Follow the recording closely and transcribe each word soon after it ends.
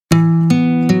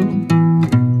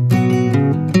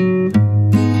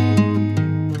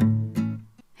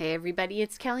everybody,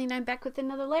 it's Kelly and I'm back with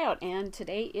another layout, and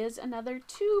today is another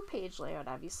 2-page layout,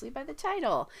 obviously by the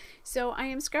title. So I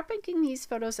am scrapbooking these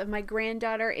photos of my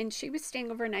granddaughter, and she was staying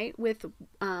overnight with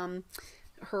one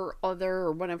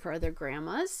of her other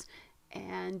grandmas,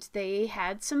 and they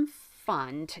had some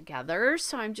fun together.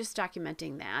 So I'm just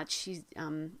documenting that. She's I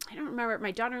don't remember if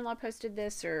my daughter-in-law posted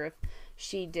this or if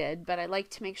she did, but I like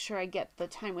to make sure I get the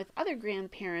time with other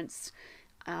grandparents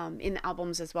in the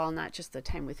albums as well, not just the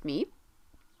time with me.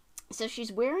 So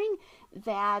she's wearing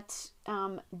that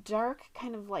dark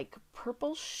kind of like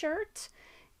purple shirt,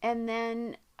 and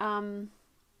then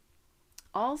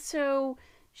also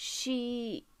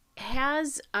she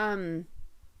has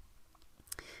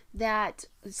that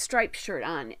striped shirt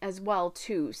on as well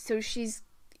too. So she's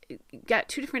got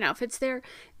two different outfits there,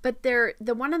 but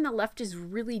the one on the left is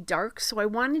really dark, so I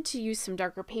wanted to use some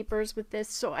darker papers with this.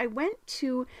 So I went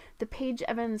to the Paige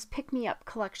Evans Pick Me Up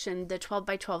collection, the 12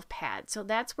 by 12 pad. So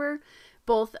that's where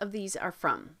both of these are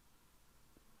from.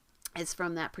 It's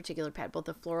from that particular pad, both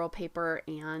the floral paper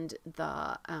and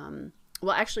the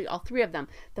well, actually all three of them,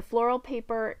 the floral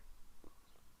paper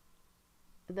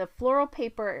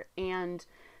and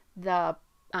the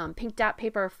pink dot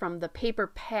paper from the paper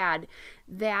pad.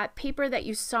 That paper that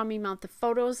you saw me mount the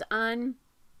photos on,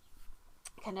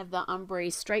 kind of the ombre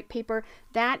stripe paper,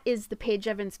 that is the Paige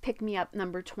Evans Pick Me Up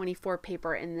number 24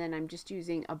 paper, and then I'm just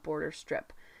using a border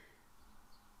strip,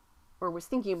 or was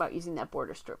thinking about using that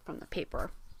border strip from the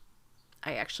paper.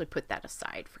 I actually put that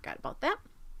aside, forgot about that.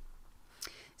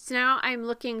 So now I'm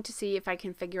looking to see if I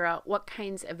can figure out what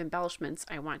kinds of embellishments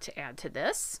I want to add to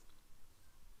this.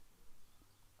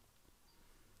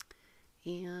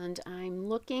 And I'm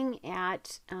looking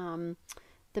at the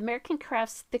American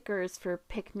Crafts stickers for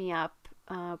Pick Me Up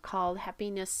called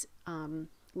Happiness and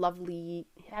Lovely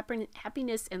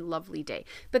Day.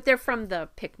 But they're from the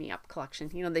Pick Me Up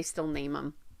collection. You know, they still name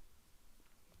them.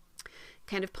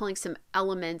 Kind of pulling some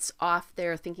elements off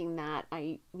there, thinking that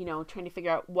trying to figure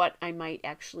out what I might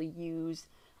actually use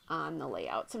on the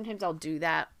layout. Sometimes I'll do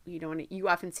that. You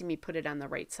often see me put it on the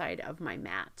right side of my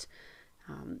mat.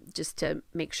 Just to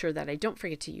make sure that I don't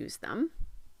forget to use them.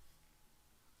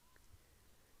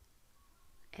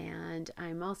 And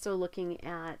I'm also looking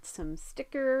at some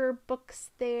sticker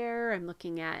books there. I'm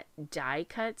looking at die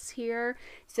cuts here.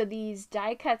 So these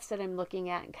die cuts that I'm looking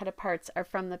at and cut aparts are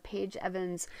from the Paige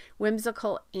Evans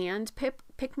Whimsical and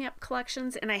Pick Me Up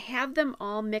collections, and I have them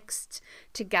all mixed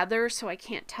together, so I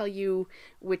can't tell you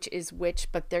which is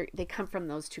which, but they come from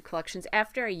those two collections.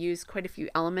 After I use quite a few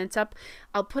elements up,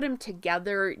 I'll put them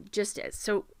together just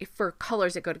so for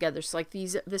colors that go together. So like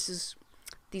these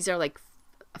are like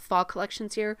fall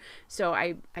collections here, so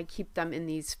I keep them in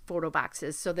these photo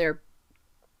boxes. So they're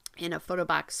in a photo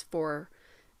box for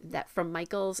that from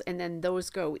Michael's, and then those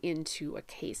go into a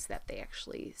case that they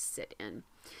actually sit in.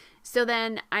 So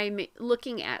then I'm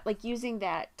looking at like using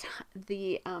that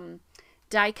the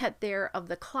die cut there of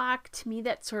the clock. To me,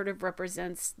 that sort of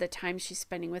represents the time she's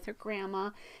spending with her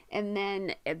grandma, and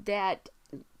then that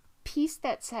piece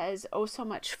that says "Oh, so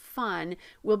much fun"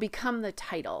 will become the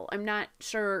title. I'm not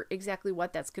sure exactly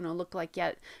what that's going to look like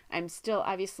yet. I'm still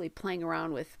obviously playing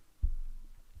around with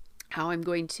how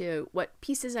what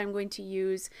pieces I'm going to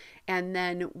use, and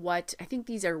then what I think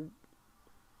these are.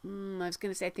 I was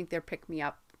going to say I think they're Pick Me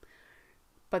Up,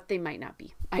 but they might not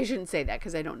be. I shouldn't say that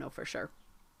because I don't know for sure.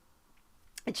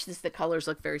 It's just the colors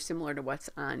look very similar to what's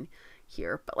on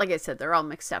here, but like I said, they're all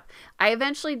mixed up. I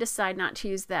eventually decide not to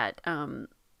use that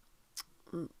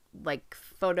like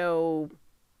photo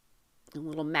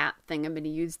little mat thing. I'm going to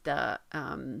use the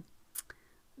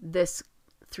this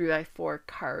 3x4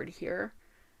 card here,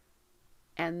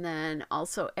 and then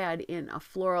also add in a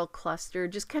floral cluster.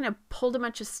 Just kind of pulled a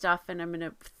bunch of stuff, and I'm going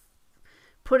to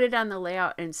put it on the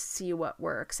layout and see what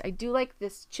works. I do like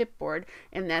this chipboard,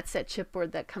 and that's that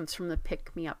chipboard that comes from the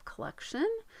Pick Me Up collection.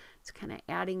 It's kind of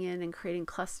adding in and creating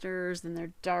clusters, and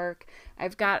they're dark.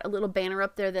 I've got a little banner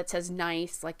up there that says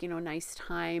nice, like, nice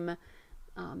time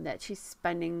that she's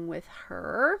spending with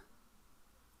her.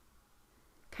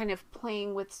 Kind of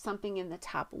playing with something in the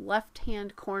top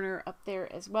left-hand corner up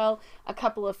there as well. A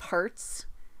couple of hearts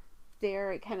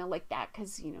there. I kind of like that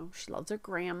because, she loves her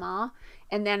grandma.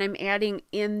 And then I'm adding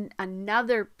in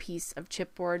another piece of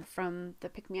chipboard from the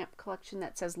Pick Me Up collection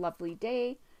that says Lovely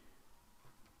Day.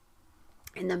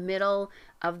 In the middle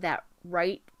of that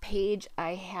right page,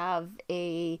 I have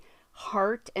a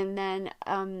heart, and then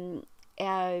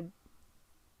a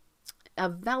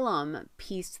vellum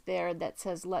piece there that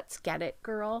says "Let's Get It,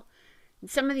 Girl." And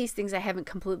some of these things I haven't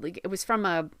completely. It was from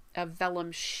a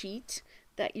vellum sheet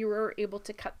that you were able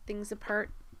to cut things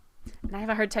apart. And I have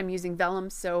a hard time using vellum,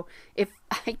 so if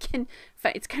I can,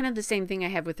 it's kind of the same thing I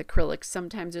have with acrylics.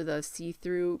 Sometimes they're the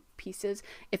see-through pieces.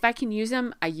 If I can use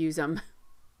them, I use them.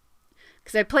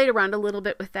 Because I played around a little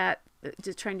bit with that,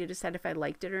 just trying to decide if I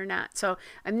liked it or not. So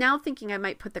I'm now thinking I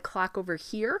might put the clock over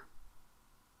here.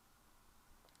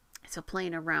 So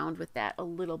playing around with that a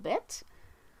little bit.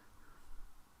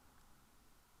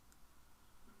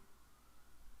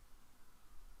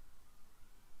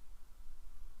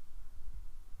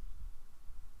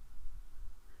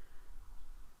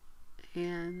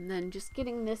 And then just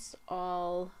getting this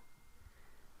all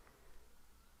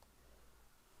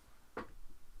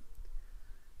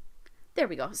there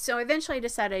we go. So eventually I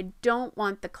decided I don't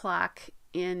want the clock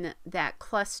in that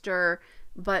cluster,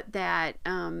 but that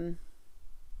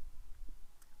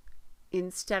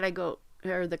instead I go,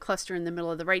 or the cluster in the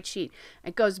middle of the right sheet,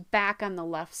 it goes back on the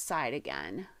left side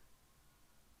again.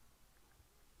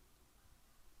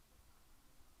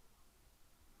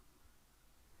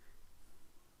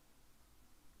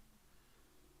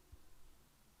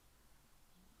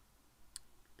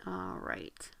 All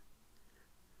right.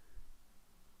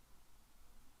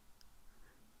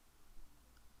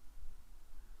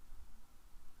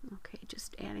 Okay,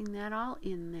 just adding that all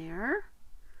in there.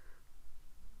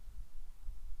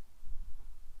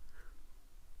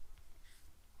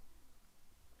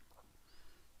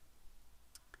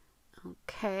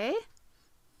 Okay.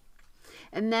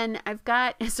 And then I've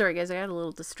got, sorry guys, I got a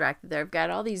little distracted there. I've got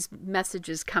all these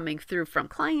messages coming through from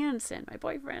clients and my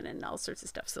boyfriend and all sorts of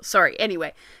stuff. So sorry.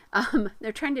 Anyway,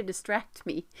 they're trying to distract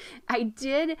me. I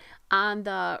did on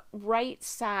the right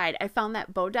side, I found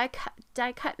that bow die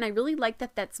cut, and I really like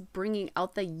that that's bringing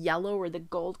out the yellow or the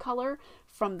gold color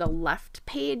from the left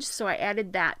page. So I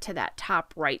added that to that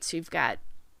top right. So you've got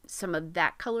some of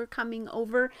that color coming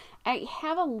over. I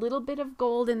have a little bit of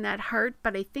gold in that heart,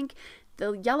 but I think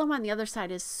the yellow on the other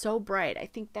side is so bright. I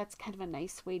think that's kind of a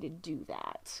nice way to do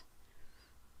that.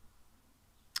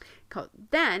 Cool.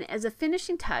 Then, as a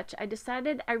finishing touch, I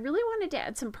decided I really wanted to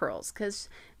add some pearls because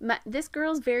this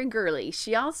girl's very girly.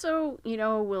 She also, you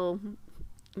know, will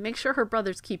make sure her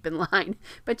brothers keep in line,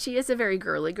 but she is a very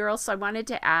girly girl, so I wanted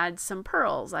to add some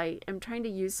pearls. I am trying to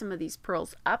use some of these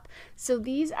pearls up. So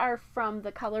these are from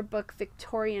the color book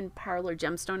Victorian Parlor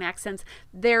Gemstone Accents.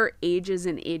 They're ages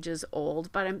and ages old,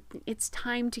 but it's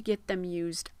time to get them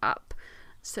used up.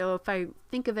 So if I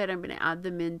think of it, I'm going to add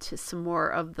them into some more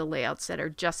of the layouts that are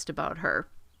just about her.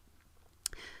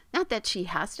 Not that she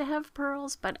has to have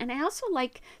pearls, but, and I also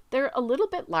like, they're a little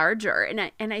bit larger, and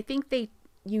I think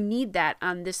you need that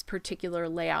on this particular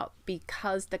layout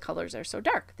because the colors are so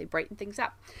dark. They brighten things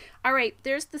up. All right,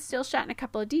 there's the still shot and a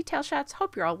couple of detail shots.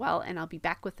 Hope you're all well, and I'll be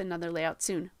back with another layout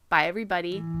soon. Bye,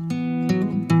 everybody.